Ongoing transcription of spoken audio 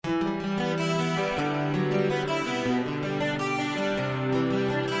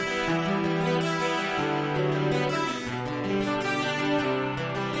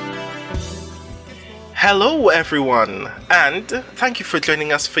Hello, everyone, and thank you for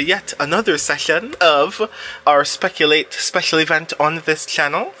joining us for yet another session of our Speculate special event on this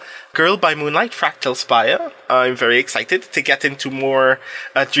channel, Girl by Moonlight Fractal Spire. I'm very excited to get into more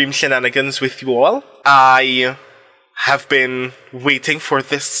dream shenanigans with you all. I have been waiting for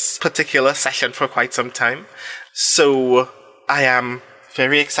this particular session for quite some time, so I am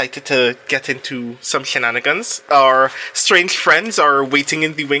very excited to get into some shenanigans. Our strange friends are waiting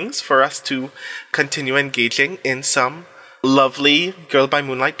in the wings for us to continue engaging in some lovely Girl by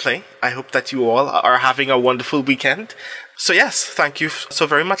Moonlight play. I hope that you all are having a wonderful weekend. So yes, thank you so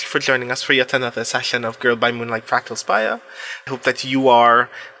very much for joining us for yet another session of Girl by Moonlight Fractal Spire. I hope that you are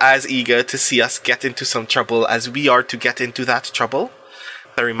as eager to see us get into some trouble as we are to get into that trouble.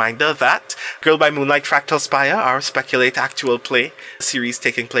 A reminder that Girl by Moonlight Fractal Spire, our Speculate actual play series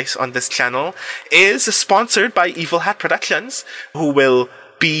taking place on this channel, is sponsored by Evil Hat Productions, who will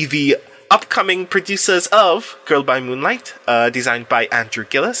be the upcoming producers of Girl by Moonlight, designed by Andrew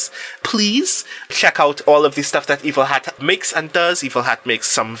Gillis. Please check out all of the stuff that Evil Hat makes and does. Evil Hat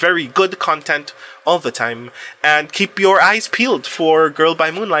makes some very good content all the time, and keep your eyes peeled for Girl by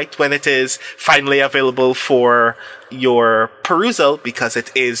Moonlight when it is finally available for your perusal, because it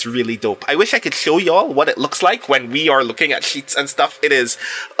is really dope. I wish I could show y'all what it looks like when we are looking at sheets and stuff. It is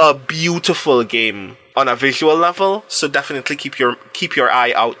a beautiful game on a visual level, so definitely keep your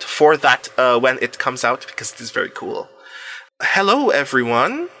eye out for that when it comes out, because it is very cool. Hello,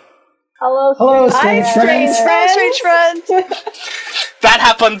 everyone. Hello, strange friends. That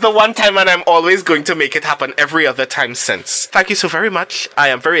happened the one time, and I'm always going to make it happen every other time since. Thank you so very much. I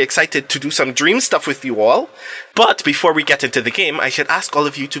am very excited to do some dream stuff with you all. But before we get into the game, I should ask all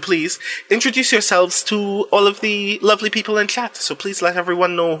of you to please introduce yourselves to all of the lovely people in chat. So please let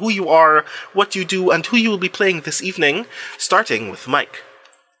everyone know who you are, what you do, and who you will be playing this evening, starting with Mike.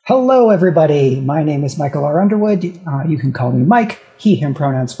 Hello, everybody. My name is Michael R. Underwood. You can call me Mike. He, him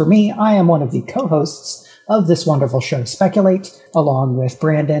pronouns for me. I am one of the co-hosts of this wonderful show, Speculate, along with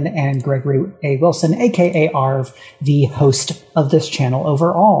Brandon and Gregory A. Wilson, a.k.a. Arv, the host of this channel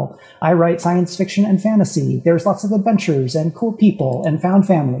overall. I write science fiction and fantasy. There's lots of adventures and cool people and found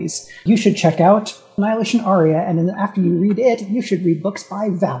families. You should check out Annihilation Aria, and then after you read it, you should read books by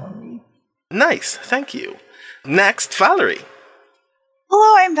Valerie. Nice, thank you. Next, Valerie.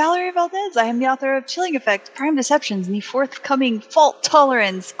 Hello, I'm Valerie Valdez. I am the author of Chilling Effect, Prime Deceptions, and the forthcoming Fault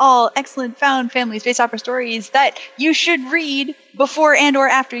Tolerance, all excellent found family space opera stories that you should read before and or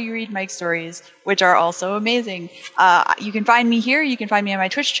after you read Mike's stories, which are also amazing. You can find me here. You can find me on my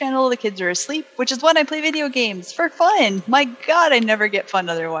Twitch channel, The Kids Are Asleep, which is when I play video games for fun. My God, I never get fun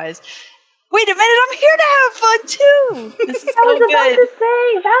otherwise. Wait a minute, I'm here to have fun too! This is so I was about to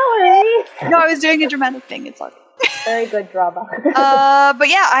say, Valerie! No, I was doing a dramatic thing. It's all good. Very good drama. But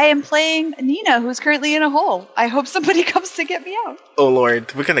yeah, I am playing Nina, who's currently in a hole. I hope somebody comes to get me out. Oh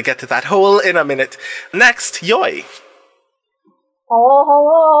lord, we're gonna get to that hole in a minute. Next, Yoi.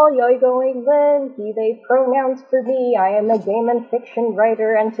 Hello, Yoigo England. He, they pronouns for me. I am a game and fiction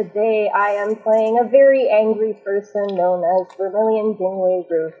writer, and today I am playing a very angry person known as Vermilion Dingway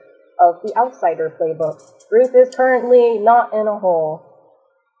Ruth of the Outsider playbook. Ruth is currently not in a hole.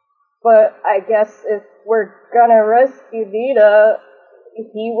 But I guess if we're gonna rescue Nina,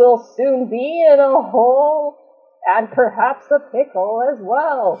 he will soon be in a hole, and perhaps a pickle as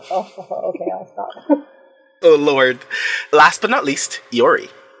well. Oh, okay, I'll stop. Oh lord. Last but not least, Yori.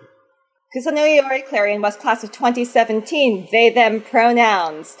 Kusanui Yori Clarion West Class of 2017, they, them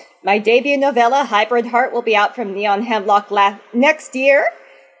pronouns. My debut novella, Hybrid Heart, will be out from Neon Hemlock next year,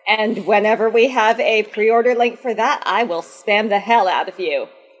 and whenever we have a pre-order link for that, I will spam the hell out of you.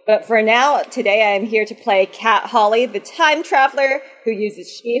 But for now, today I am here to play Kat Holly, the time traveler who uses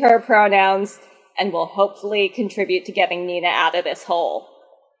she, her pronouns, and will hopefully contribute to getting Nina out of this hole.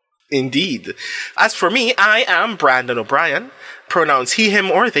 Indeed. As for me, I am Brandon O'Brien. Pronouns he,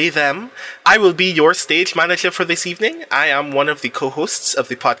 him, or they, them. I will be your stage manager for this evening. I am one of the co-hosts of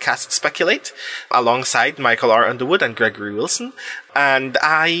the podcast Speculate, alongside Michael R. Underwood and Gregory Wilson. And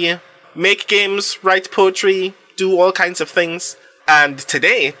I make games, write poetry, do all kinds of things. And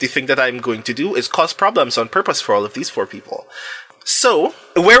today, the thing that I'm going to do is cause problems on purpose for all of these four people. So,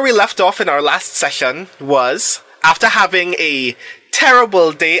 where we left off in our last session was, after having a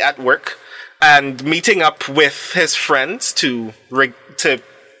terrible day at work and meeting up with his friends to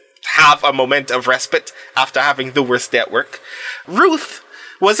have a moment of respite after having the worst day at work, Ruth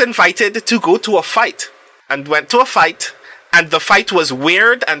was invited to go to a fight, and went to a fight. And the fight was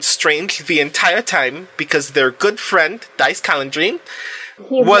weird and strange the entire time because their good friend, Dice Calandrine,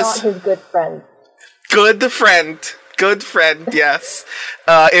 He's not his good friend. Good friend good friend, yes,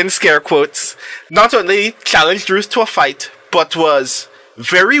 in scare quotes, not only challenged Ruth to a fight, but was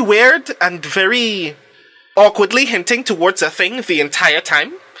very weird and very awkwardly hinting towards a thing the entire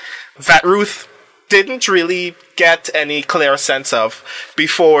time that Ruth didn't really get any clear sense of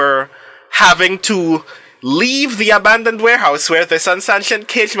before having to leave the abandoned warehouse where this unsanctioned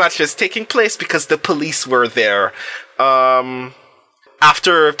cage match was taking place because the police were there.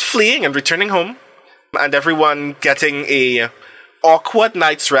 After fleeing and returning home, and everyone getting a awkward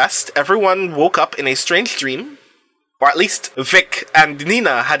night's rest, everyone woke up in a strange dream, or at least Vic and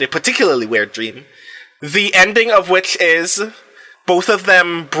Nina had a particularly weird dream, the ending of which is both of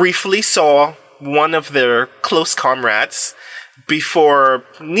them briefly saw one of their close comrades before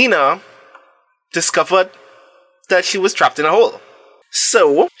Nina discovered that she was trapped in a hole.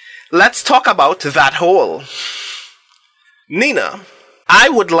 So, let's talk about that hole. Nina, I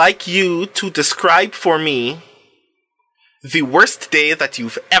would like you to describe for me the worst day that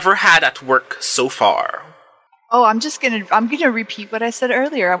you've ever had at work so far. Oh, I'm gonna repeat what I said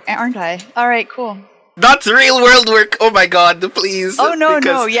earlier, aren't I? All right, cool. Not real world work. Oh my god, please. Oh no,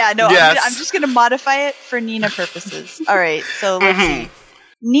 Yes. I'm just gonna modify it for Nina purposes. All right, so let's see.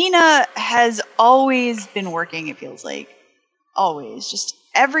 Nina has always been working, it feels like. Always. Just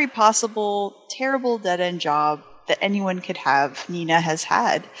every possible terrible dead-end job that anyone could have, Nina has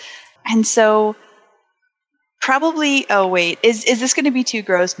had. And so, probably, oh wait, is this going to be too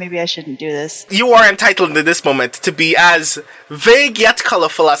gross? Maybe I shouldn't do this. You are entitled in this moment to be as vague yet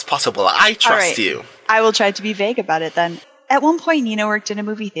colorful as possible. I trust you. I will try to be vague about it then. At one point, Nina worked in a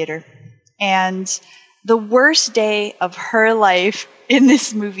movie theater. And the worst day of her life in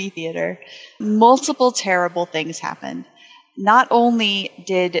this movie theater, multiple terrible things happened. Not only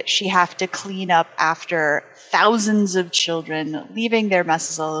did she have to clean up after thousands of children, leaving their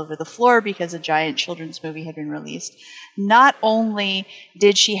messes all over the floor because a giant children's movie had been released, not only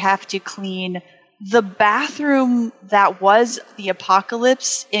did she have to clean the bathroom that was the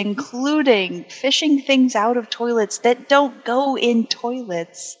apocalypse, including fishing things out of toilets that don't go in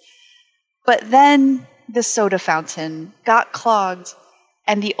toilets, but then the soda fountain got clogged,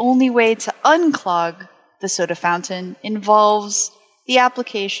 and the only way to unclog the soda fountain involves the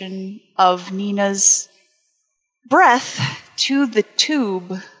application of Nina's breath to the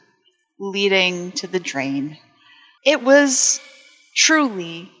tube leading to the drain. It was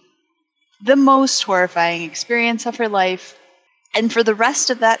truly the most horrifying experience of her life, and for the rest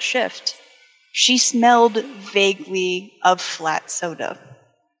of that shift, she smelled vaguely of flat soda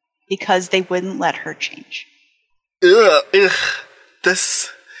because they wouldn't let her change. Ugh.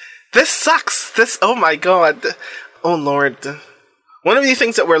 This sucks. Oh my god. Oh lord. One of the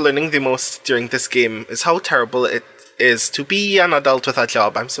things that we're learning the most during this game is how terrible it is to be an adult with a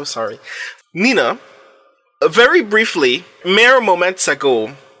job. I'm so sorry. Nina, very briefly, mere moments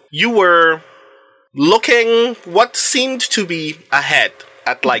ago, you were looking what seemed to be ahead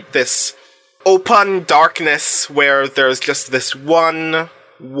at like this open darkness where there's just this one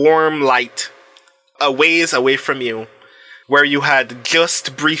warm light a ways away from you, where you had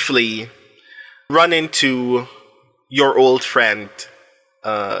just briefly run into your old friend,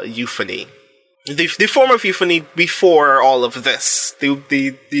 Euphony. The form of Euphony before all of this.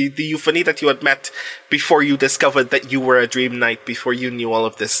 The Euphony that you had met before you discovered that you were a dream knight, before you knew all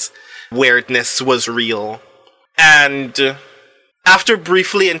of this weirdness was real. And after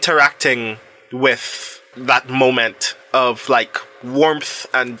briefly interacting with that moment of like warmth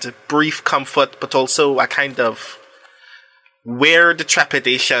and brief comfort, but also a kind of weird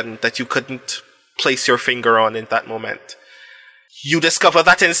trepidation that you couldn't place your finger on in that moment, you discover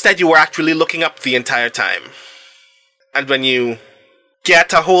that instead you were actually looking up the entire time. And when you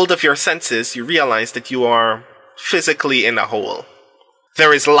get a hold of your senses, you realize that you are physically in a hole.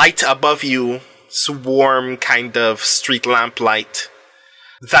 There is light above you, warm kind of street lamp light,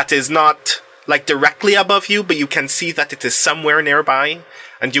 that is not like directly above you, but you can see that it is somewhere nearby,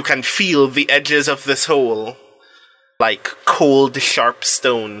 and you can feel the edges of this hole like cold, sharp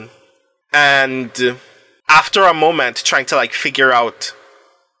stone. And after a moment trying to like figure out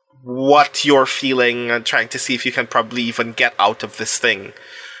what you're feeling and trying to see if you can probably even get out of this thing,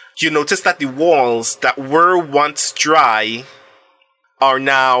 you notice that the walls that were once dry are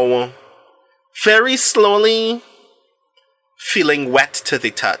now very slowly feeling wet to the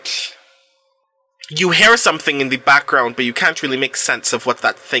touch. You hear something in the background, but you can't really make sense of what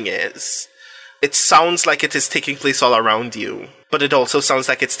that thing is. It sounds like it is taking place all around you, but it also sounds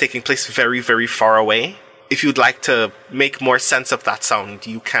like it's taking place very, very far away. If you'd like to make more sense of that sound,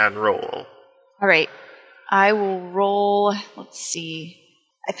 you can roll. All right. I will roll, let's see.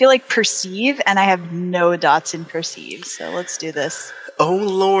 I feel like perceive, and I have no dots in perceive, so let's do this. Oh,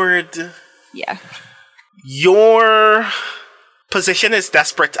 Lord. Yeah. Your position is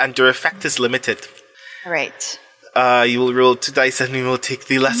desperate and your effect is limited. All right. You will roll 2 dice and you will take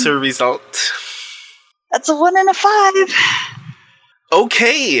the lesser result. That's a 1 and a 5.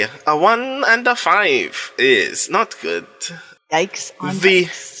 Okay, a 1 and a 5 is not good. Yikes on The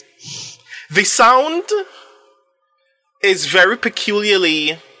yikes. The sound is very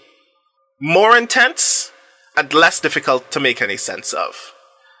peculiarly more intense and less difficult to make any sense of.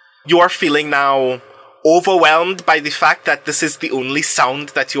 You are feeling now overwhelmed by the fact that this is the only sound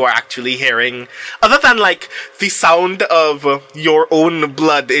that you are actually hearing, other than like the sound of your own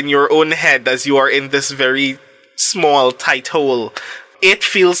blood in your own head as you are in this very small, tight hole. It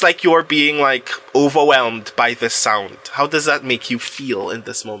feels like you're being like overwhelmed by this sound. How does that make you feel in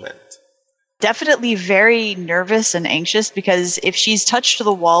this moment? Definitely very nervous and anxious, because if she's touched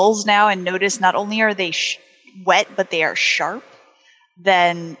the walls now and noticed not only are they wet, but they are sharp,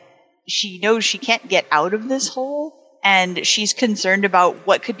 then she knows she can't get out of this hole, and she's concerned about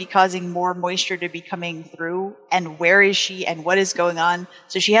what could be causing more moisture to be coming through, and where is she, and what is going on.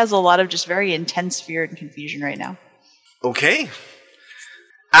 So she has a lot of just very intense fear and confusion right now. Okay.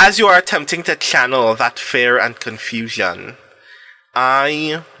 As you are attempting to channel that fear and confusion,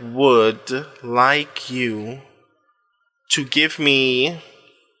 I would like you to give me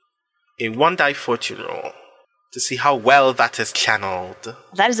a 1 die fortune roll to see how well that is channeled.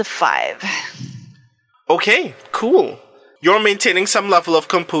 That is a 5. Okay, cool. You're maintaining some level of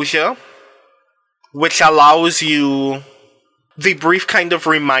composure, which allows you the brief kind of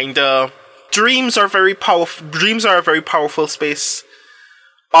reminder. Dreams are a very powerful space.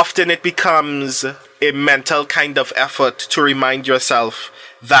 Often it becomes a mental kind of effort to remind yourself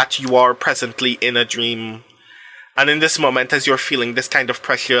that you are presently in a dream. And in this moment, as you're feeling this kind of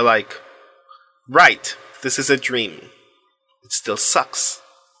pressure, you're like, right, this is a dream. It still sucks.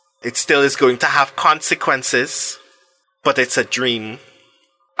 It still is going to have consequences, but it's a dream.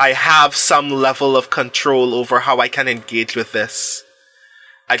 I have some level of control over how I can engage with this.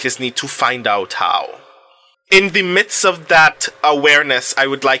 I just need to find out how. In the midst of that awareness, I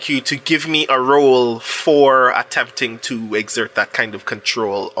would like you to give me a roll for attempting to exert that kind of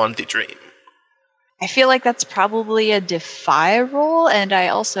control on the dream. I feel like that's probably a defy roll, and I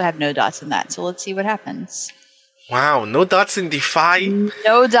also have no dots in that, so let's see what happens. Wow, no dots in defy?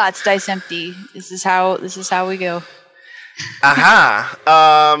 No dots, dice empty. This is how we go.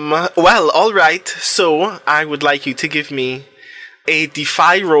 Aha. Well, alright, so I would like you to give me a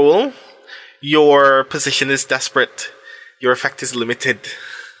defy roll. Your position is desperate. Your effect is limited.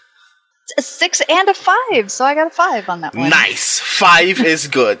 It's a 6 and a 5, so I got a 5 on that one. Nice. 5 is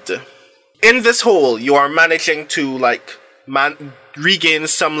good. In this hole, you are managing to regain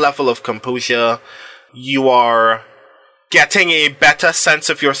some level of composure. You are getting a better sense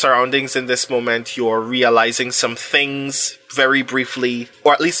of your surroundings in this moment. You're realizing some things very briefly,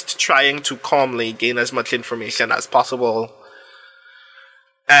 or at least trying to calmly gain as much information as possible.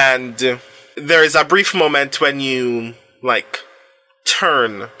 And there is a brief moment when you,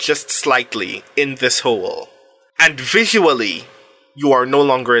 turn just slightly in this hole. And visually, you are no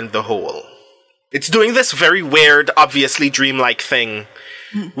longer in the hole. It's doing this very weird, obviously dreamlike thing,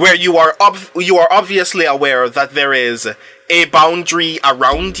 where you are obviously aware that there is a boundary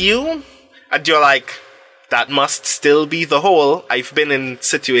around you, and you're like, that must still be the hole. I've been in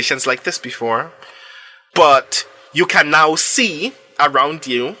situations like this before. But you can now see around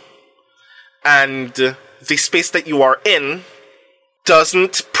you, and the space that you are in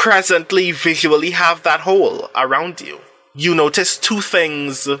doesn't presently visually have that hole around you. You notice 2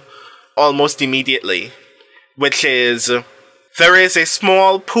 things almost immediately, which is there is a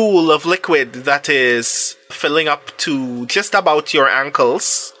small pool of liquid that is filling up to just about your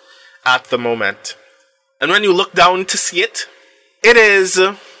ankles at the moment. And when you look down to see it, it is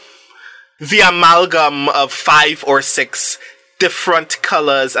the amalgam of 5 or 6 different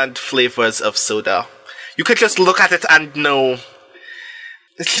colors and flavors of soda. You could just look at it and know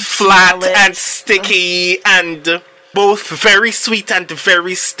it's flat and sticky and both very sweet and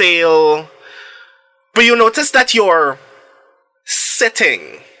very stale. But you notice that you're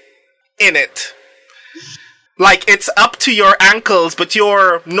sitting in it. Like, it's up to your ankles, but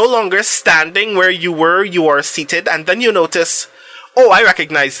you're no longer standing where you were. You are seated, and then you notice, oh, I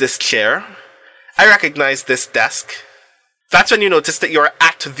recognize this chair. I recognize this desk. That's when you notice that you're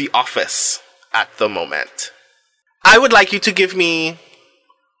at the office at the moment. I would like you to give me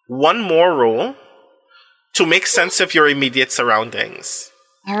 1 more roll to make sense of your immediate surroundings.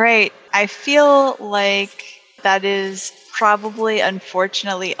 All right. I feel like that is probably,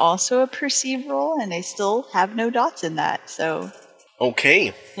 unfortunately, also a perceive roll, and I still have no dots in that. So,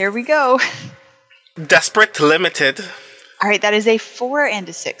 Okay. here we go. Desperate Limited. All right, that is a 4 and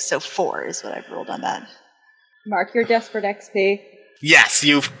a 6, so 4 is what I've rolled on that. Mark your desperate XP. Yes,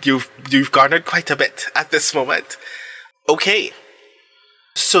 you've garnered quite a bit at this moment. Okay.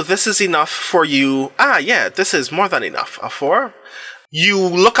 So this is enough for you. This is more than enough. A 4. You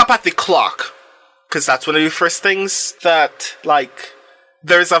look up at the clock, because that's one of the first things that, like,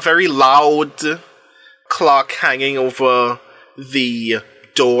 there's a very loud clock hanging over the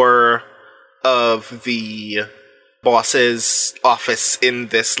door of the boss's office in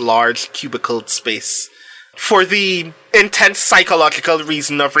this large cubicled space. For the intense psychological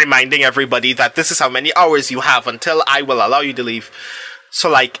reason of reminding everybody that this is how many hours you have until I will allow you to leave. So,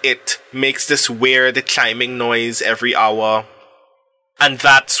 like, it makes this weird chiming noise every hour. And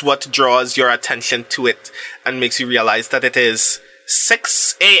that's what draws your attention to it and makes you realize that it is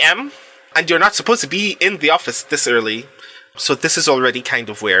 6 a.m. and you're not supposed to be in the office this early. So this is already kind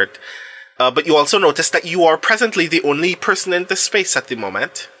of weird. But you also notice that you are presently the only person in this space at the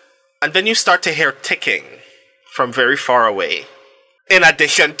moment. And then you start to hear ticking from very far away. In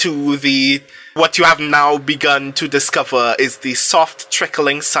addition to what you have now begun to discover is the soft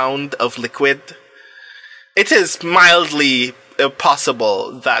trickling sound of liquid. It is mildly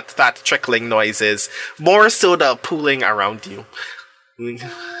possible that trickling noise is more soda pooling around you.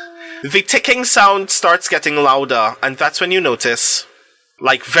 The ticking sound starts getting louder, and that's when you notice,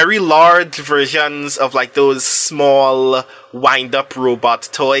 like, very large versions of, like, those small wind-up robot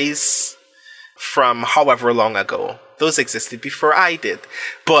toys from however long ago. Those existed before I did.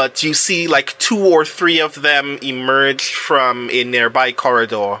 But you see, like, 2 or 3 of them emerge from a nearby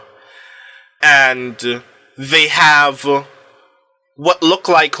corridor. And they have what look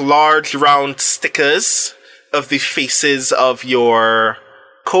like large round stickers of the faces of your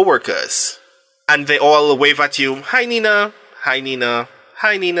co-workers. And they all wave at you. Hi, Nina. Hi, Nina.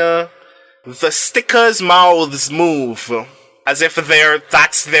 Hi, Nina. The stickers' mouths move as if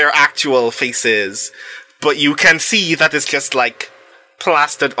that's their actual faces. But you can see that it's just, like,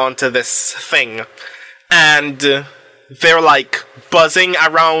 plastered onto this thing. And they're, like, buzzing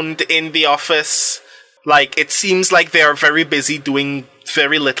around in the office. Like, it seems like they're very busy doing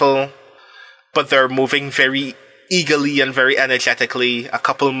very little, but they're moving very eagerly and very energetically. A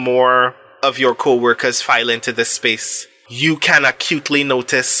couple more of your co-workers file into this space. You can acutely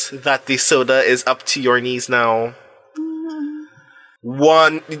notice that the soda is up to your knees now.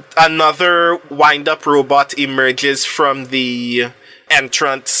 Another wind-up robot emerges from the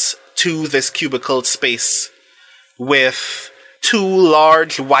entrance to this cubicled space with 2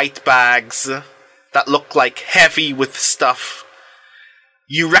 large white bags that look like heavy with stuff.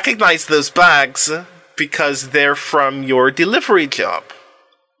 You recognize those bags because they're from your delivery job.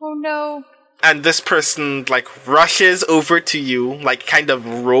 Oh no. And this person, like, rushes over to you, like, kind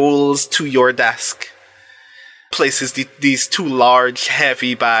of rolls to your desk, places these 2 large,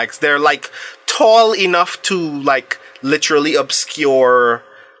 heavy bags. They're, like, tall enough to, like, literally obscure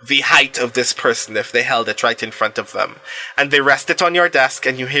the height of this person if they held it right in front of them. And they rest it on your desk,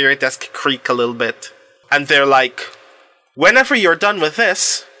 and you hear your desk creak a little bit. And they're like, whenever you're done with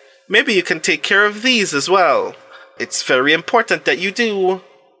this, maybe you can take care of these as well. It's very important that you do.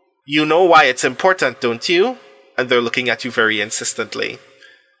 You know why it's important, don't you? And they're looking at you very insistently.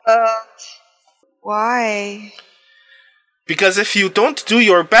 Why? Because if you don't do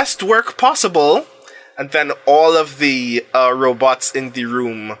your best work possible, and then all of the robots in the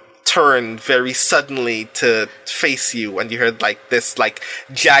room turn very suddenly to face you, and you heard, like, this, like,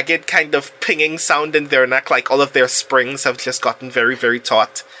 jagged kind of pinging sound in their neck, like all of their springs have just gotten very, very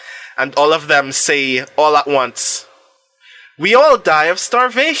taut. And all of them say all at once, "We all die of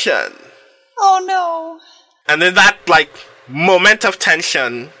starvation." Oh no. And in that, like, moment of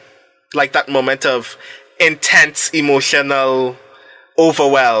tension, like that moment of intense emotional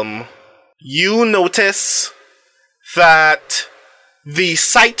overwhelm, you notice that the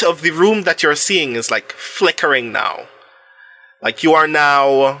sight of the room that you're seeing is, like, flickering now. Like, you are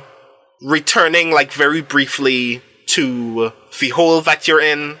now returning, like, very briefly to the hole that you're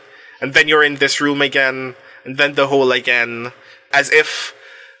in, and then you're in this room again, and then the hole again, as if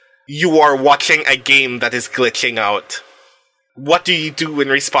you are watching a game that is glitching out. What do you do in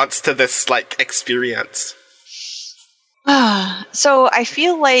response to this, like, experience? So I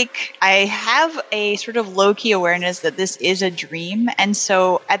feel like I have a sort of low-key awareness that this is a dream, and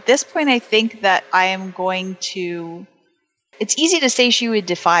so at this point I think that I am going to... It's easy to say she would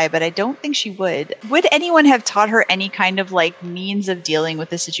defy, but I don't think she would. Would anyone have taught her any kind of, like, means of dealing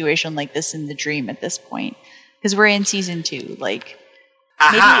with a situation like this in the dream at this point? because we're in season 2. Like,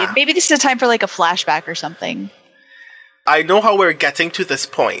 Aha! maybe this is a time for like a flashback or something. I know how we're getting to this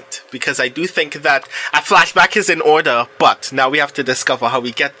point, because I do think that a flashback is in order, but now we have to discover how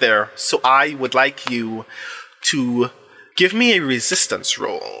we get there. So I would like you to give me a resistance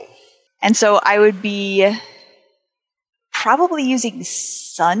roll. And so I would be probably using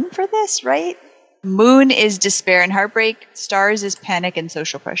sun for this, right? Moon is despair and heartbreak. Stars is panic and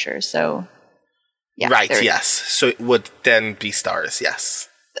social pressure. So, yeah. Right, yes. So it would then be stars, yes.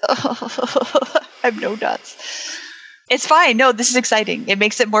 I have no dots. It's fine. No, this is exciting. It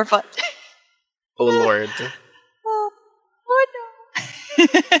makes it more fun. Oh, Lord. Oh no.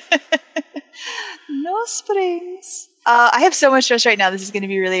 No springs. I have so much stress right now. This is going to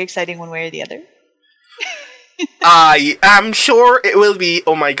be really exciting one way or the other. I am sure it will be.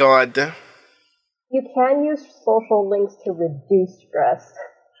 Oh my god. You can use social links to reduce stress.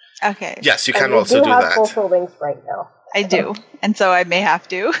 Okay. Yes, you can And also we do have that. social links right now. I do. And so I may have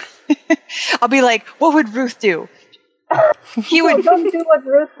to. I'll be like, what would Ruth do? He would Don't do what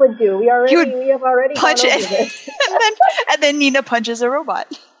Ruth would do. We have already punch gone it. over this. and then Nina punches a robot.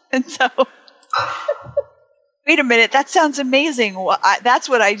 And so, wait a minute, that sounds amazing. That's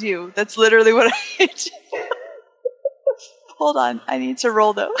what I do. That's literally what I do. Hold on, I need to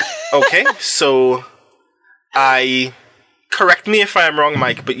roll though. Okay, so correct me if I am wrong,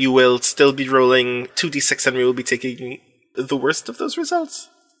 Mike, but you will still be rolling 2d6 and we will be taking the worst of those results?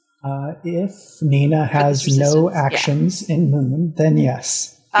 If Nina has no actions in Moon, then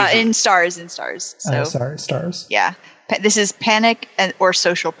yes. In stars. So Stars. yeah, this is panic or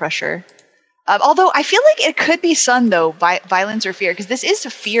social pressure. Although I feel like it could be sun though, violence or fear, because this is a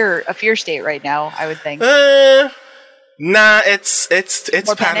fear state right now. I would think. Nah, it's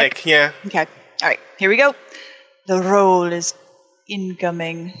More panic. Yeah. Okay. All right. Here we go. The roll is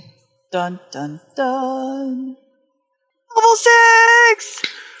incoming. Dun dun dun. Level 6.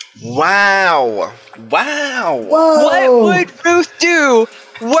 Wow. Whoa! What would Ruth do?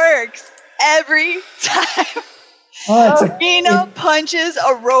 Works every time. Nina punches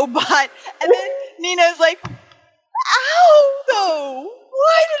a robot, and then Nina's like, "Ow! Though,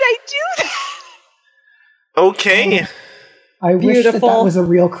 why did I do that?" Okay. I wish that Beautiful. was a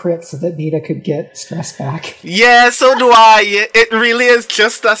real crit so that Nina could get stress back. Yeah, so do I. It really is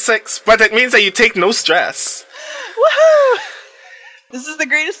just a 6, but it means that you take no stress. Woohoo! This is the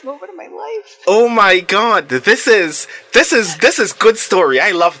greatest moment of my life. Oh my god, this is good story.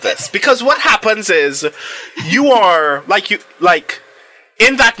 I love this. Because what happens is you are like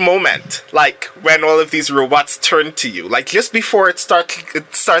in that moment, like when all of these robots turn to you, like just before it starts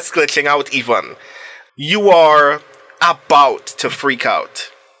glitching out even, you are about to freak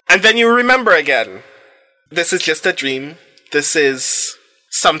out. And then you remember again. This is just a dream. This is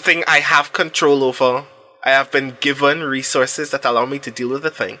something I have control over. I have been given resources that allow me to deal with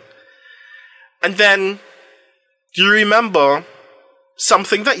the thing. And then you remember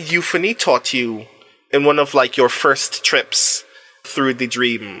something that Euphony taught you in one of like your first trips through the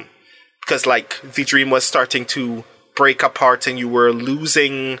dream. Because like the dream was starting to break apart and you were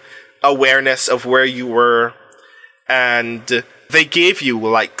losing awareness of where you were. And they gave you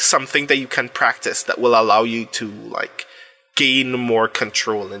like something that you can practice that will allow you to like gain more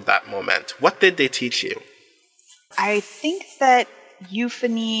control in that moment. What did they teach you? I think that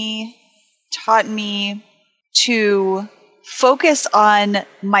Euphony taught me to focus on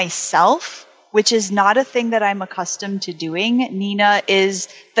myself, which is not a thing that I'm accustomed to doing. Nina is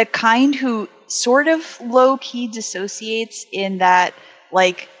the kind who sort of low-key dissociates in that,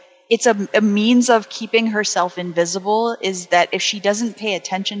 like, it's a means of keeping herself invisible, is that if she doesn't pay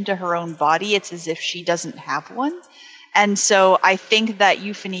attention to her own body, it's as if she doesn't have one. And so I think that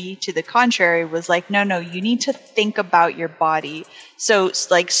Euphony, to the contrary, was like, no, you need to think about your body. So,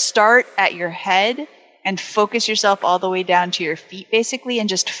 like, start at your head and focus yourself all the way down to your feet, basically, and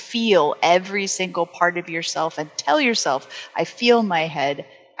just feel every single part of yourself and tell yourself, I feel my head,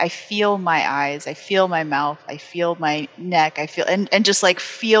 I feel my eyes, I feel my mouth, I feel my neck, I feel, and just like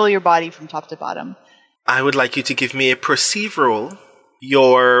feel your body from top to bottom. I would like you to give me a perceive roll.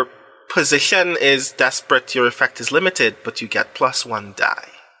 Your position is desperate, your effect is limited, but you get +1 die.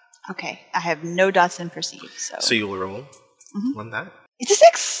 Okay, I have no dots in perceive, so. So you will roll 1 die. It's a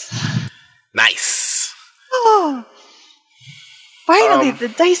 6! Nice! Oh, finally, the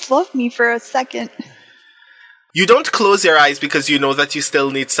dice loved me for a second. You don't close your eyes because you know that you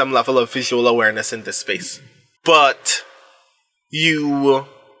still need some level of visual awareness in this space. But you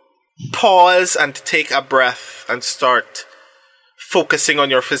pause and take a breath and start focusing on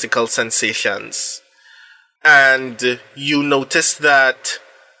your physical sensations. And you notice that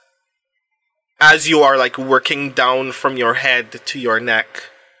as you are like working down from your head to your neck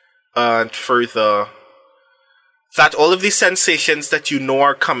and further, that all of these sensations that you know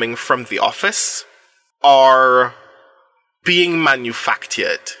are coming from the office are being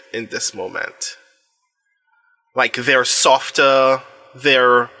manufactured in this moment. Like, they're softer,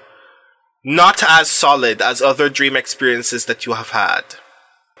 they're not as solid as other dream experiences that you have had.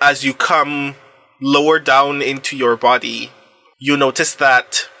 As you come lower down into your body, you notice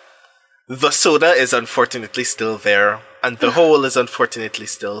that the soda is unfortunately still there, and the hole is unfortunately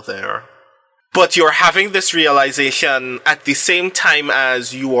still there. But you're having this realization at the same time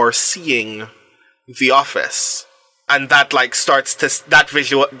as you are seeing the office. And that like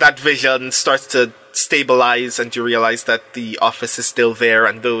that vision starts to stabilize, and you realize that the office is still there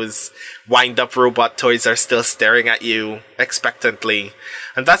and those wind-up robot toys are still staring at you expectantly.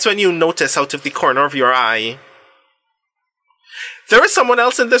 And that's when you notice out of the corner of your eye, there is someone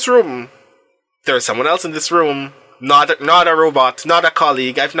else in this room. There is someone else in this room. Not a robot, not a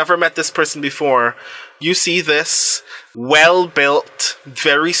colleague. I've never met this person before. You see this well-built,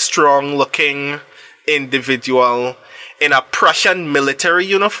 very strong-looking individual in a Prussian military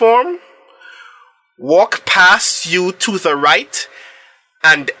uniform walk past you to the right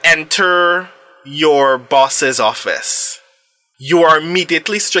and enter your boss's office. You are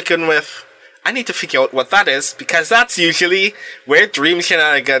immediately stricken with, I need to figure out what that is, because that's usually where dream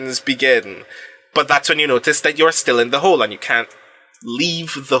shenanigans begin. But that's when you notice that you're still in the hole and you can't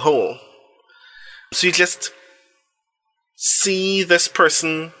leave the hole. So you just see this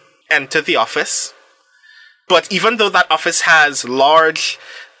person enter the office. But even though that office has large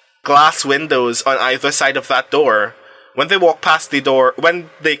glass windows on either side of that door, when they walk past the door, when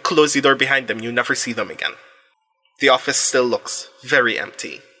they close the door behind them, you never see them again. The office still looks very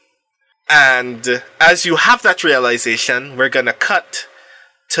empty. And as you have that realization, we're gonna cut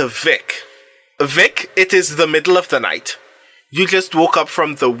to Vic. Vic, it is the middle of the night. You just woke up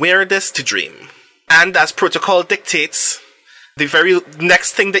from the weirdest dream. And as protocol dictates, the very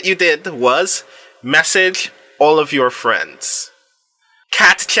next thing that you did was message all of your friends.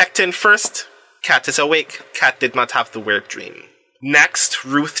 Kat checked in first. Kat is awake. Kat did not have the weird dream. Next,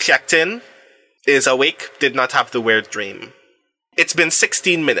 Ruth checked in, is awake, did not have the weird dream. It's been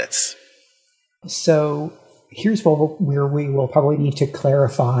 16 minutes. So here's where we will probably need to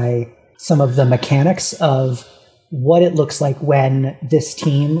clarify some of the mechanics of what it looks like when this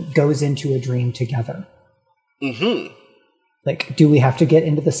team goes into a dream together. Mm-hmm. Like, do we have to get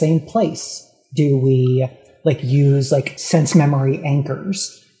into the same place? Do we use sense memory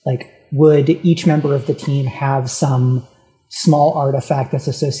anchors? Like, would each member of the team have some small artifact that's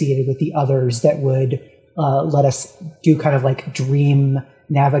associated with the others that would let us do kind of like dream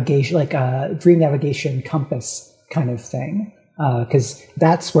navigation, dream navigation compass kind of thing? Because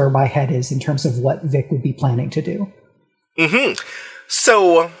that's where my head is in terms of what Vic would be planning to do. Mm-hmm.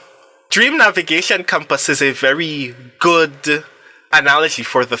 So, dream navigation compass is a very good analogy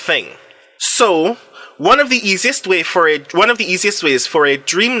for the thing. So, one of the easiest ways for a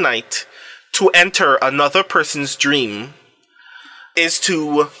dream knight to enter another person's dream is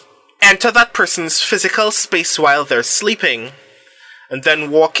to enter that person's physical space while they're sleeping, and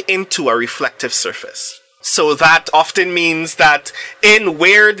then walk into a reflective surface. So that often means that in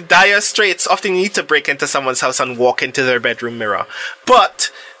weird, dire straits, often you need to break into someone's house and walk into their bedroom mirror.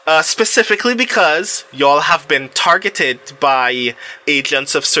 But specifically because y'all have been targeted by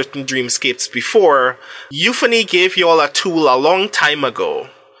agents of certain dreamscapes before, Euphony gave y'all a tool a long time ago,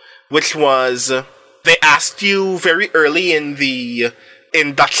 which was they asked you very early in the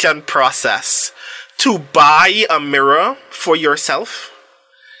induction process to buy a mirror for yourself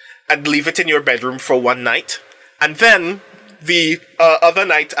and leave it in your bedroom for one night. And then, the other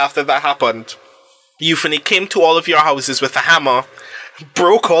night after that happened, Euphony came to all of your houses with a hammer,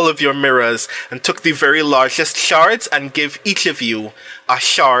 broke all of your mirrors, and took the very largest shards and gave each of you a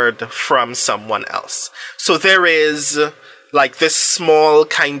shard from someone else. So there is, this small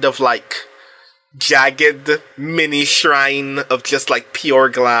kind of, jagged mini shrine of just, pure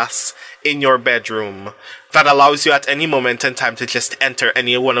glass in your bedroom that allows you at any moment in time to just enter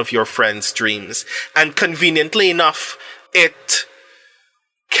any one of your friends' dreams. And conveniently enough, it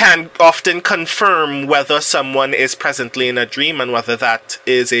can often confirm whether someone is presently in a dream and whether that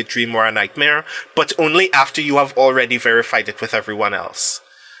is a dream or a nightmare, but only after you have already verified it with everyone else.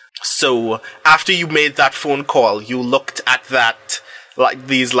 So, after you made that phone call, you looked at that,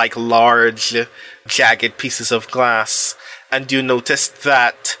 these large, jagged pieces of glass, and you noticed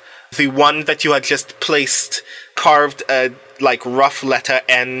that the one that you had just placed carved a rough letter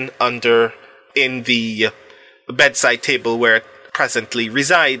N under in the bedside table where it presently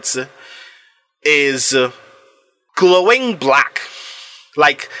resides is glowing black.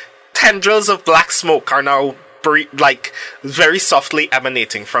 Like, tendrils of black smoke are now very softly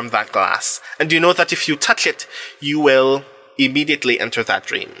emanating from that glass. And you know that if you touch it, you will immediately enter that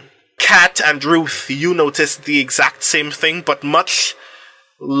dream. Kat and Ruth, you notice the exact same thing, but much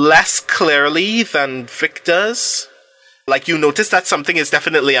less clearly than Vic does. Like, you notice that something is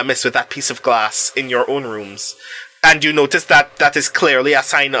definitely amiss with that piece of glass in your own rooms. And you notice that that is clearly a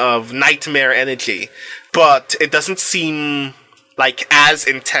sign of nightmare energy. But it doesn't seem like as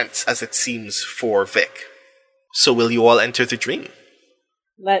intense as it seems for Vic. So will you all enter the dream?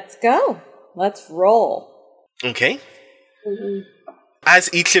 Let's go. Let's roll. Okay. Mm-hmm.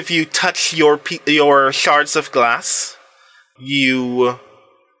 As each of you touch your shards of glass, you,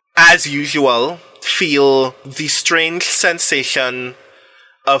 as usual, feel the strange sensation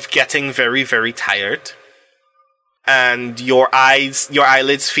of getting very, very tired. And your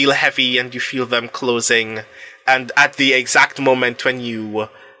eyelids feel heavy and you feel them closing. And at the exact moment when you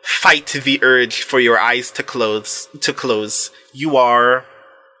fight the urge for your eyes to close, you are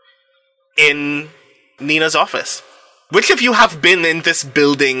in Nina's office. Which of you have been in this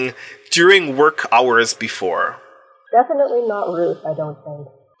building during work hours before? Definitely not Ruth, I don't think.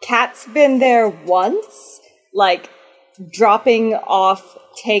 Kat's been there once, like, dropping off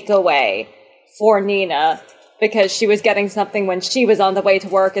takeaway for Nina, because she was getting something when she was on the way to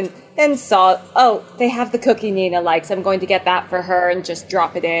work and saw, oh, they have the cookie Nina likes, I'm going to get that for her and just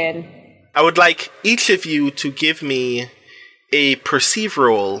drop it in. I would like each of you to give me a perceive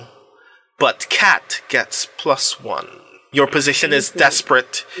roll, but Kat gets +1. Your position is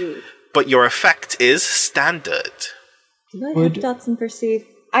desperate, but your effect is standard. Do I have dots and perceive?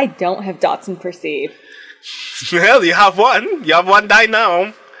 I don't have dots and perceive. Well, you have one. You have one die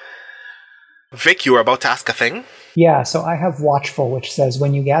now. Vic, you were about to ask a thing? Yeah, so I have Watchful, which says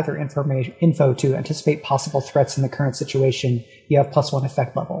when you gather info to anticipate possible threats in the current situation, you have +1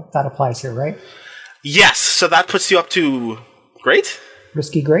 effect level. That applies here, right? Yes, so that puts you up to great?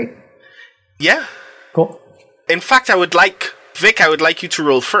 Risky great? Yeah. Cool. In fact, I would like you to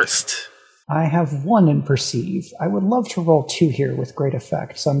roll first. I have 1 in perceive. I would love to roll 2 here with great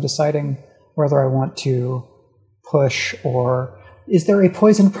effect, so I'm deciding whether I want to push or... Is there a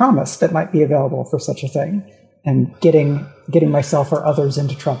poison promise that might be available for such a thing? And getting myself or others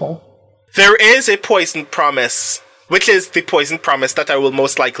into trouble. There is a poison promise, which is the poison promise that I will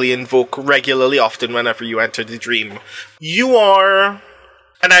most likely invoke regularly often whenever you enter the dream. You are...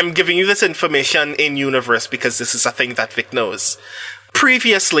 And I'm giving you this information in universe because this is a thing that Vic knows.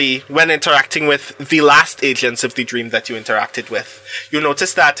 Previously, when interacting with the last agents of the dream that you interacted with, you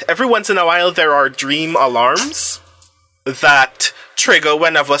notice that every once in a while there are dream alarms that trigger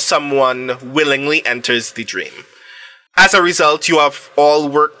whenever someone willingly enters the dream. As a result, you have all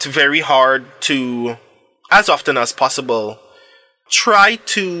worked very hard to, as often as possible, try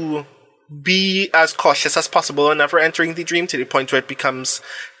to be as cautious as possible whenever entering the dream to the point where it becomes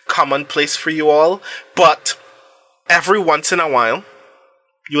commonplace for you all. But every once in a while,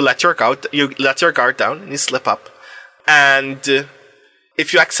 you let your guard down and you slip up. And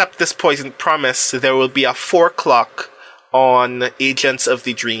if you accept this poison promise, there will be a 4 clock on Agents of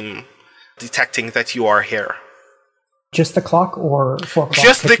the Dream detecting that you are here. Just the clock or 4 o'clock?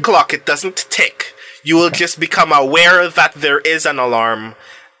 Just the clock. It doesn't tick. You will just become aware that there is an alarm,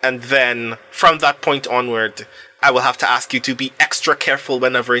 and then from that point onward, I will have to ask you to be extra careful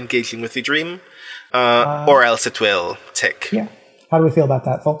whenever engaging with the dream, or else it will tick. Yeah. How do we feel about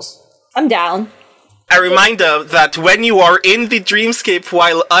that, folks? I'm down. A reminder that when you are in the dreamscape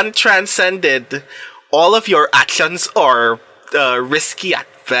while untranscended, all of your actions are risky at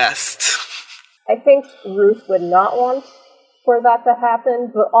best. I think Ruth would not want for that to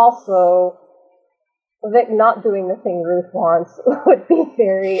happen, but also Vic not doing the thing Ruth wants would be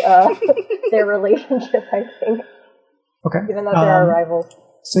very their relationship, I think. Okay. Even though they are rivals.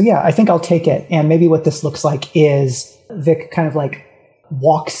 So yeah, I think I'll take it. And maybe what this looks like is Vic kind of like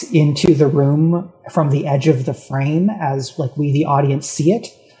walks into the room from the edge of the frame as like we, the audience, see it.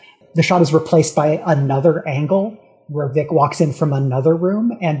 The shot is replaced by another angle where Vic walks in from another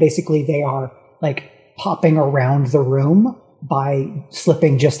room, and basically they are like popping around the room by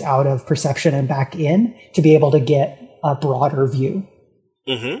slipping just out of perception and back in to be able to get a broader view.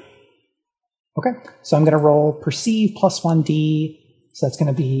 Mm-hmm. Okay, so I'm going to roll perceive plus 1d. So that's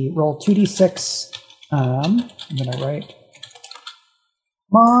going to be roll 2d6. I'm going to write,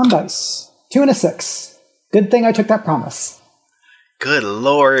 come on, dice. 2 and a 6. Good thing I took that promise. Good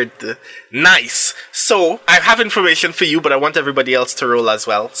lord. Nice. So, I have information for you, but I want everybody else to roll as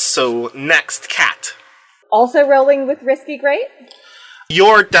well. So, next, Kat. Also rolling with Risky Great?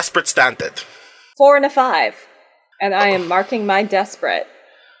 You're desperate standard. 4 and a 5. And I am marking my desperate.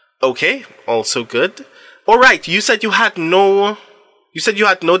 Okay, also good. Alright, you said you had no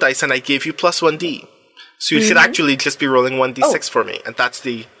dice and I gave you plus 1d. So you should actually just be rolling 1d6 for me. And that's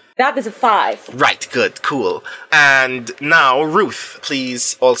the... That is a 5. Right, good, cool. And now, Ruth,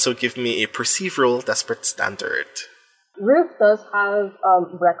 please also give me a perceive roll, desperate standard. Ruth does have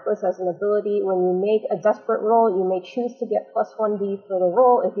Reckless as an ability. When you make a desperate roll, you may choose to get plus 1d for the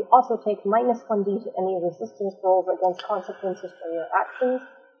roll if you also take minus 1d to any resistance rolls against consequences for your actions.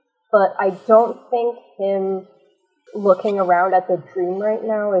 But I don't think him looking around at the dream right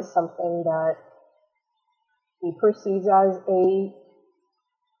now is something that he perceives as a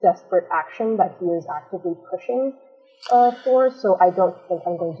desperate action that he is actively pushing for, so I don't think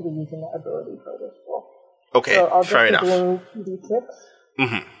I'm going to be using that ability for this roll. Okay, so I'll fair just be enough. doing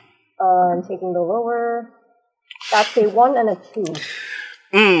 2d6. I'm taking the lower. That's a 1 and a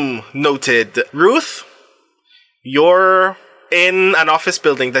 2. Noted. Ruth, you're in an office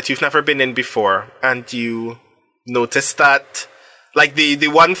building that you've never been in before, and you notice that, like, the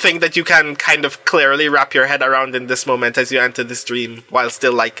one thing that you can kind of clearly wrap your head around in this moment as you enter this dream, while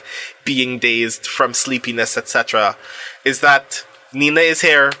still, like, being dazed from sleepiness, etc., is that Nina is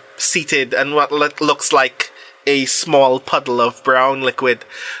here, seated, and what looks like a small puddle of brown liquid.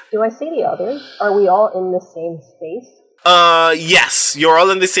 Do I see the others? Are we all in the same space? Yes, you're all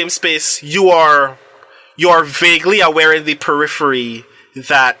in the same space. You are vaguely aware in the periphery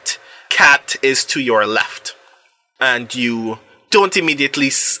that Kat is to your left. And you don't immediately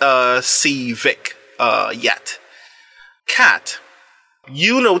see Vic yet. Kat,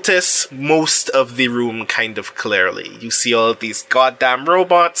 you notice most of the room kind of clearly. You see all these goddamn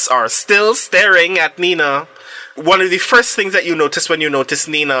robots are still staring at Nina. One of the first things that you notice when you notice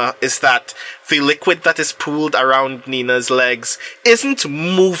Nina is that the liquid that is pooled around Nina's legs isn't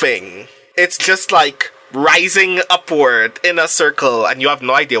moving. It's just like rising upward in a circle, and you have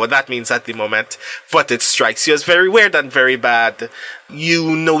no idea what that means at the moment, but it strikes you as very weird and very bad.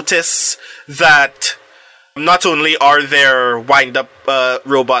 You notice that not only are there wind-up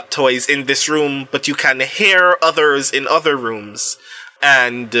robot toys in this room, but you can hear others in other rooms.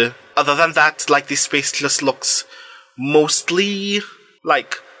 And other than that, like, the space just looks mostly,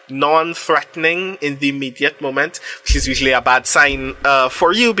 like, non-threatening in the immediate moment, which is usually a bad sign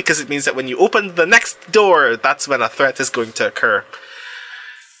for you, because it means that when you open the next door, that's when a threat is going to occur.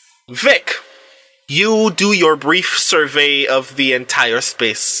 Vic, you do your brief survey of the entire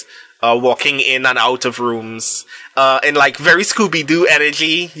space, walking in and out of rooms. In, like, very Scooby-Doo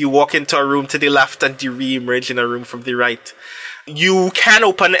energy, you walk into a room to the left and you re-emerge in a room from the right. You can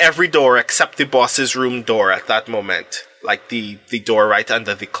open every door except the boss's room door at that moment. Like the door right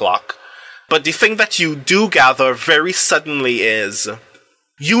under the clock. But the thing that you do gather very suddenly is,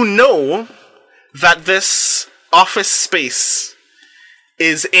 you know that this office space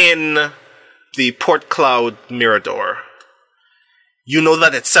is in the Port Cloud Mirador. You know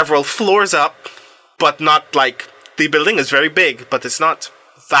that it's several floors up, but not, like, the building is very big, but it's not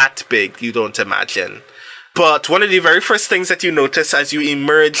that big, you don't imagine. But one of the very first things that you notice as you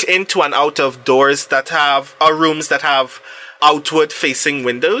emerge into and out of doors that have, or rooms that have outward-facing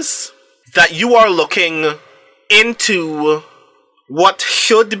windows, that you are looking into what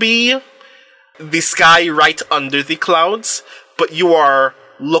should be the sky right under the clouds, but you are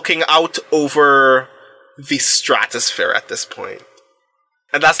looking out over the stratosphere at this point.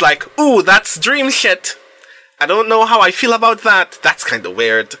 And that's like, ooh, that's dream shit. I don't know how I feel about that. That's kind of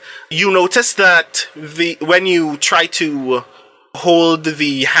weird. You notice that when you try to hold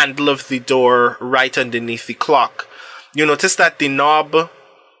the handle of the door right underneath the clock, you notice that the knob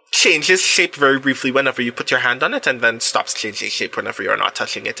changes shape very briefly whenever you put your hand on it, and then stops changing shape whenever you're not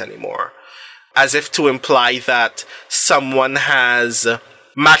touching it anymore. As if to imply that someone has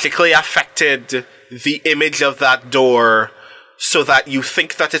magically affected the image of that door so that you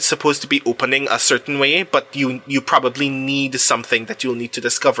think that it's supposed to be opening a certain way, but you probably need something that you'll need to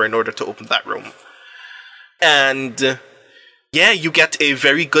discover in order to open that room. And yeah, you get a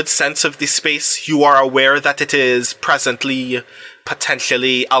very good sense of the space. You are aware that it is presently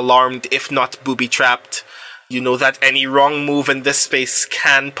potentially alarmed, if not booby-trapped. You know that any wrong move in this space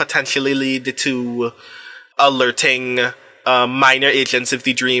can potentially lead to alerting minor agents of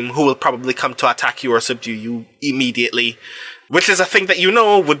the dream, who will probably come to attack you or subdue you immediately. Which is a thing that you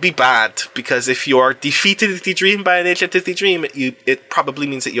know would be bad, because if you are defeated in the dream by an agent of the dream, it probably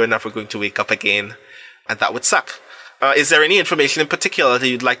means that you're never going to wake up again, and that would suck. Is there any information in particular that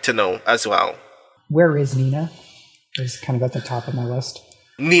you'd like to know as well? Where is Nina? It's kind of at the top of my list.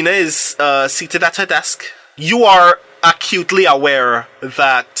 Nina is seated at her desk. You are acutely aware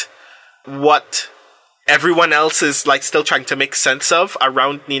that what everyone else is like still trying to make sense of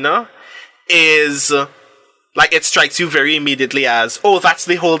around Nina is like it strikes you very immediately as, oh, that's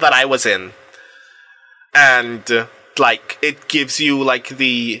the hole that I was in. And like it gives you like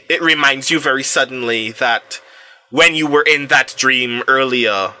it reminds you very suddenly that when you were in that dream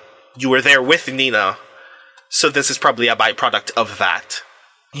earlier, you were there with Nina. So this is probably a byproduct of that.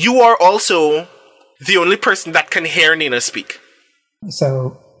 You are also the only person that can hear Nina speak.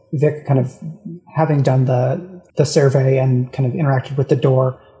 So Vic, kind of having done the survey and kind of interacted with the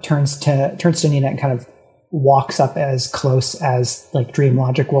door, turns to Nina and kind of walks up as close as like dream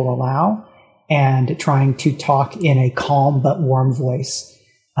logic will allow, and trying to talk in a calm but warm voice,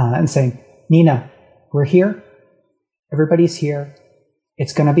 and saying, "Nina, we're here. Everybody's here.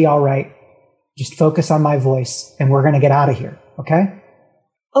 It's going to be all right. Just focus on my voice, and we're going to get out of here, okay?"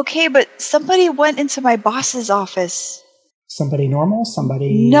 Okay, but somebody went into my boss's office. Somebody normal?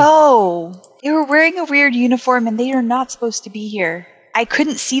 Somebody... No! They were wearing a weird uniform, and they are not supposed to be here. I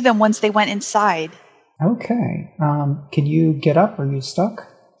couldn't see them once they went inside. Okay. Can you get up? Are you stuck?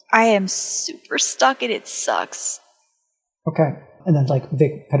 I am super stuck, and it sucks. Okay. And then, like,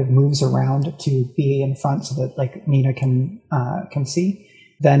 Vic kind of moves around to be in front so that, like, Nina can see.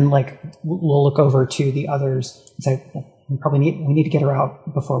 Then, like, we'll look over to the others and say, well, we need to get her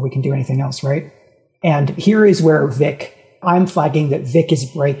out before we can do anything else, right? And here is where I'm flagging that Vic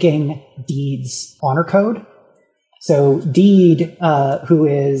is breaking Deed's honor code. So Deed, who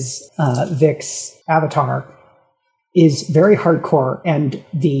is Vic's avatar, is very hardcore, and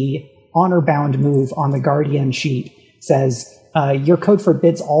the honor-bound move on the Guardian sheet says, your code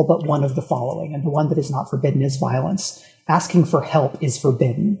forbids all but one of the following, and the one that is not forbidden is violence. Asking for help is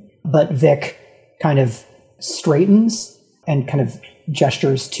forbidden. But Vic kind of straightens and kind of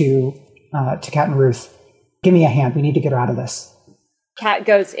gestures to Kat and Ruth. Give me a hand. We need to get her out of this. Kat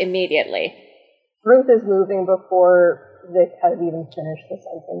goes immediately. Ruth is moving before Vic has even finished the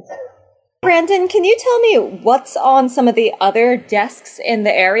sentence. Brandon, can you tell me what's on some of the other desks in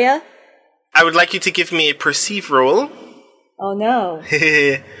the area? I would like you to give me a perceive roll. Oh no.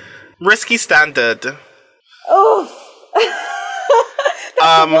 Risky standard. Oh!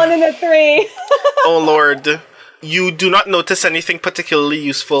 That's 1 and a 3. Oh lord. You do not notice anything particularly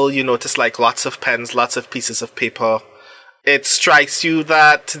useful. You notice like lots of pens, lots of pieces of paper. It strikes you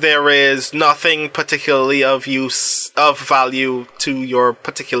that there is nothing particularly of value to your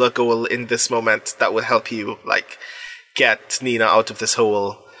particular goal in this moment that would help you, like, get Nina out of this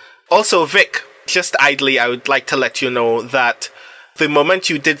hole. Also, Vic, just idly, I would like to let you know that the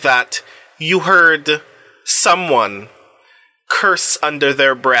moment you did that, you heard someone curse under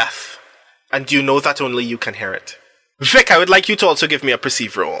their breath, and you know that only you can hear it. Vic, I would like you to also give me a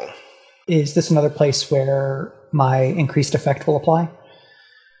perceive roll. Is this another place where my increased effect will apply?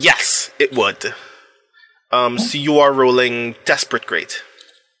 Yes, it would. So you are rolling Desperate Great.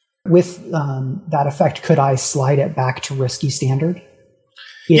 With that effect, could I slide it back to Risky Standard?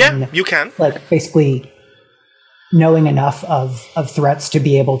 Yeah, you can. Like, basically knowing enough of threats to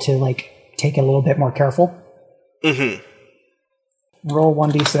be able to, like, take it a little bit more careful? Mm-hmm. Roll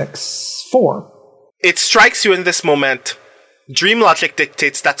 1d6. 4. It strikes you in this moment. Dream logic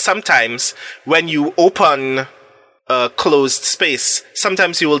dictates that sometimes when you open a closed space,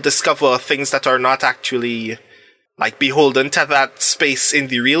 sometimes you will discover things that are not actually like beholden to that space in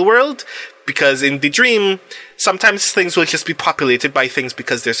the real world, because in the dream, sometimes things will just be populated by things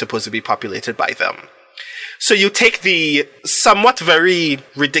because they're supposed to be populated by them. So you take the somewhat very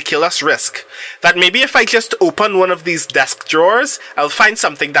ridiculous risk that maybe if I just open one of these desk drawers, I'll find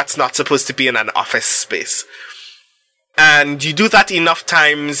something that's not supposed to be in an office space. And you do that enough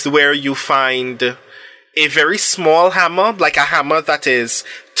times where you find a very small hammer, like a hammer that is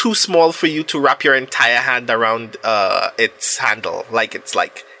too small for you to wrap your entire hand around its handle. Like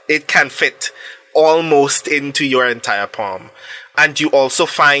it can fit almost into your entire palm. And you also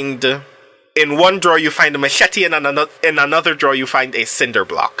find, in one drawer you find a machete, and in another drawer you find a cinder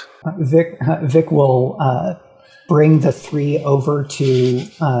block. Vic will bring the 3 over to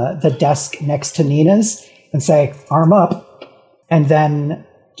the desk next to Nina's and say, arm up. And then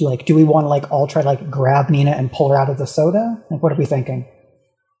do we want to like all try to like grab Nina and pull her out of the soda? Like, what are we thinking?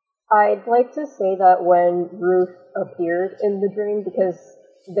 I'd like to say that when Ruth appeared in the dream, because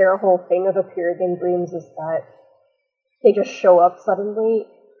their whole thing of appearing in dreams is that they just show up suddenly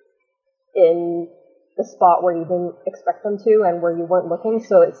in the spot where you didn't expect them to and where you weren't looking.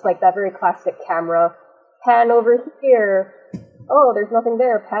 So it's like that very classic camera pan over here. Oh, there's nothing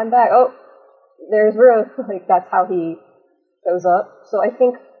there. Pan back. Oh, there's Ruth. Like, that's how he shows up. So I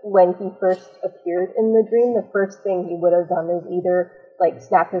think when he first appeared in the dream, the first thing he would have done is either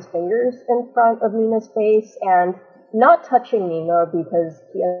snap his fingers in front of Nina's face and not touching Nina because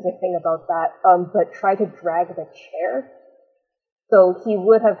he has a thing about that, but try to drag the chair. So he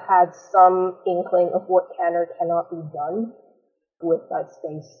would have had some inkling of what can or cannot be done with that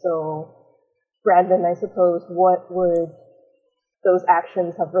space. So, Brandon, I suppose, what would those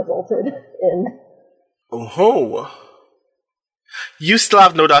actions have resulted in? Oh. You still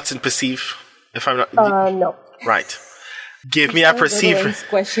have no dots in perceive, if I'm not... No. Right. Give me a perceive...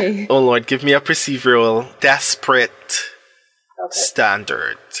 Squishy. Oh lord, give me a perceive roll. Desperate Okay.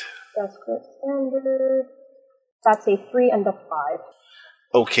 standard. Desperate standard. That's a 3 and a 5.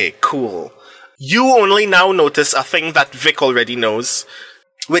 Okay, cool. You only now notice a thing that Vic already knows,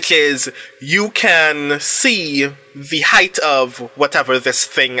 which is you can see the height of whatever this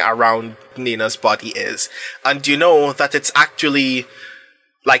thing around Nina's body is. And you know that it's actually,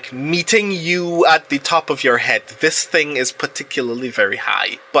 meeting you at the top of your head. This thing is particularly very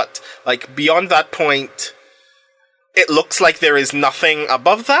high. But, beyond that point, it looks like there is nothing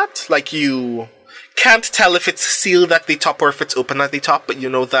above that. You can't tell if it's sealed at the top or if it's open at the top, but you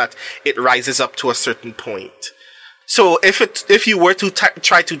know that it rises up to a certain point. So if you were to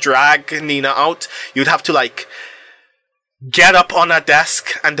try to drag Nina out, you'd have to get up on a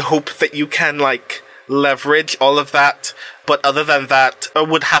desk and hope that you can leverage all of that. But other than that, I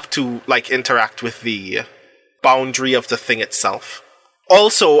would have to interact with the boundary of the thing itself.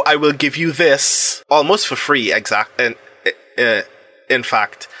 Also, I will give you this almost for free. In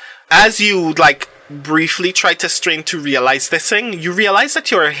fact, as you briefly try to strain to realize this thing, you realize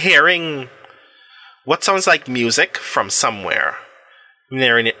that you're hearing what sounds like music from somewhere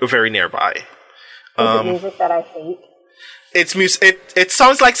very nearby. Is it music that I hate? It's music. It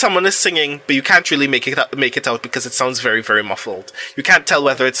sounds like someone is singing, but you can't really make it out because it sounds very, very muffled. You can't tell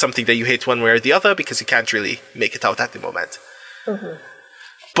whether it's something that you hate one way or the other because you can't really make it out at the moment. Mm-hmm.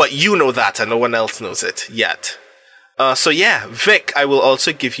 But you know that, and no one else knows it yet. So yeah, Vic, I will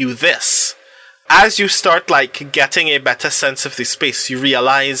also give you this. As you start getting a better sense of the space, you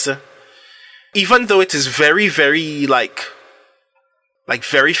realize, even though it is very, very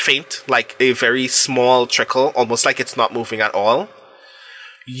very faint, a very small trickle, almost like it's not moving at all,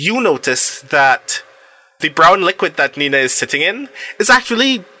 you notice that the brown liquid that Nina is sitting in is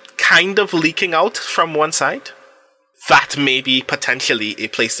actually kind of leaking out from one side. That may be potentially a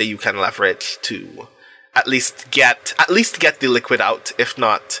place that you can leverage to at least get the liquid out, if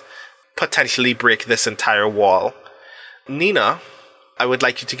not potentially break this entire wall. Nina, I would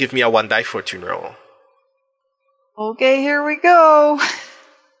like you to give me a 1 die fortune roll. Okay, here we go.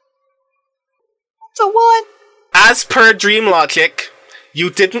 It's a 1. As per dream logic, you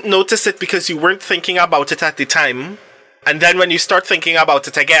didn't notice it because you weren't thinking about it at the time. And then when you start thinking about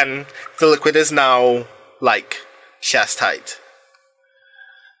it again, the liquid is now, chest height.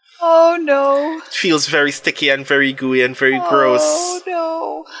 Oh no. It feels very sticky and very gooey and very gross. Oh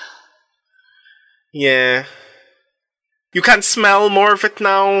no. Yeah. You can smell more of it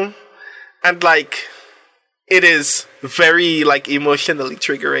now. And, it is very, emotionally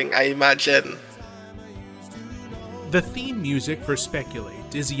triggering, I imagine. The theme music for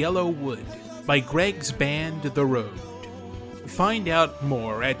Speculate is Yellow Wood by Greg's band The Road. Find out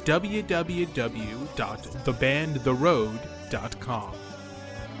more at www.thebandtheroad.com.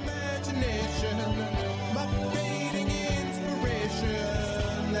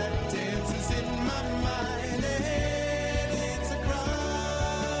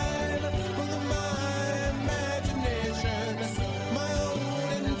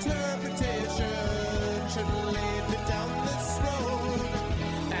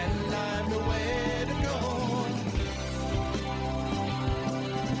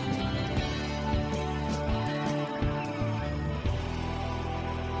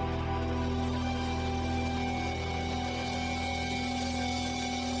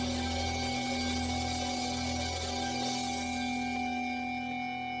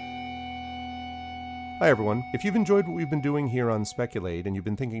 Hi everyone. If you've enjoyed what we've been doing here on Speculate and you've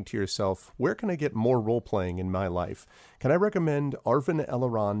been thinking to yourself, where can I get more role-playing in my life? Can I recommend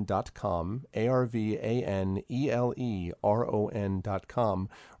arvaneleron.com, ARVANELERON.com,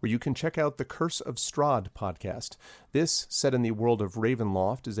 where you can check out the Curse of Strahd podcast. This, set in the world of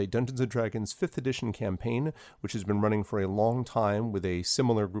Ravenloft, is a Dungeons & Dragons 5th edition campaign, which has been running for a long time with a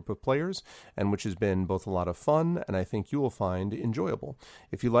similar group of players, and which has been both a lot of fun, and I think you will find enjoyable.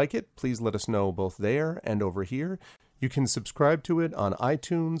 If you like it, please let us know both there and over here. You can subscribe to it on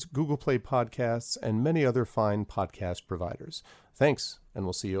iTunes, Google Play Podcasts, and many other fine podcast providers. Thanks, and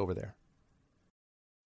we'll see you over there.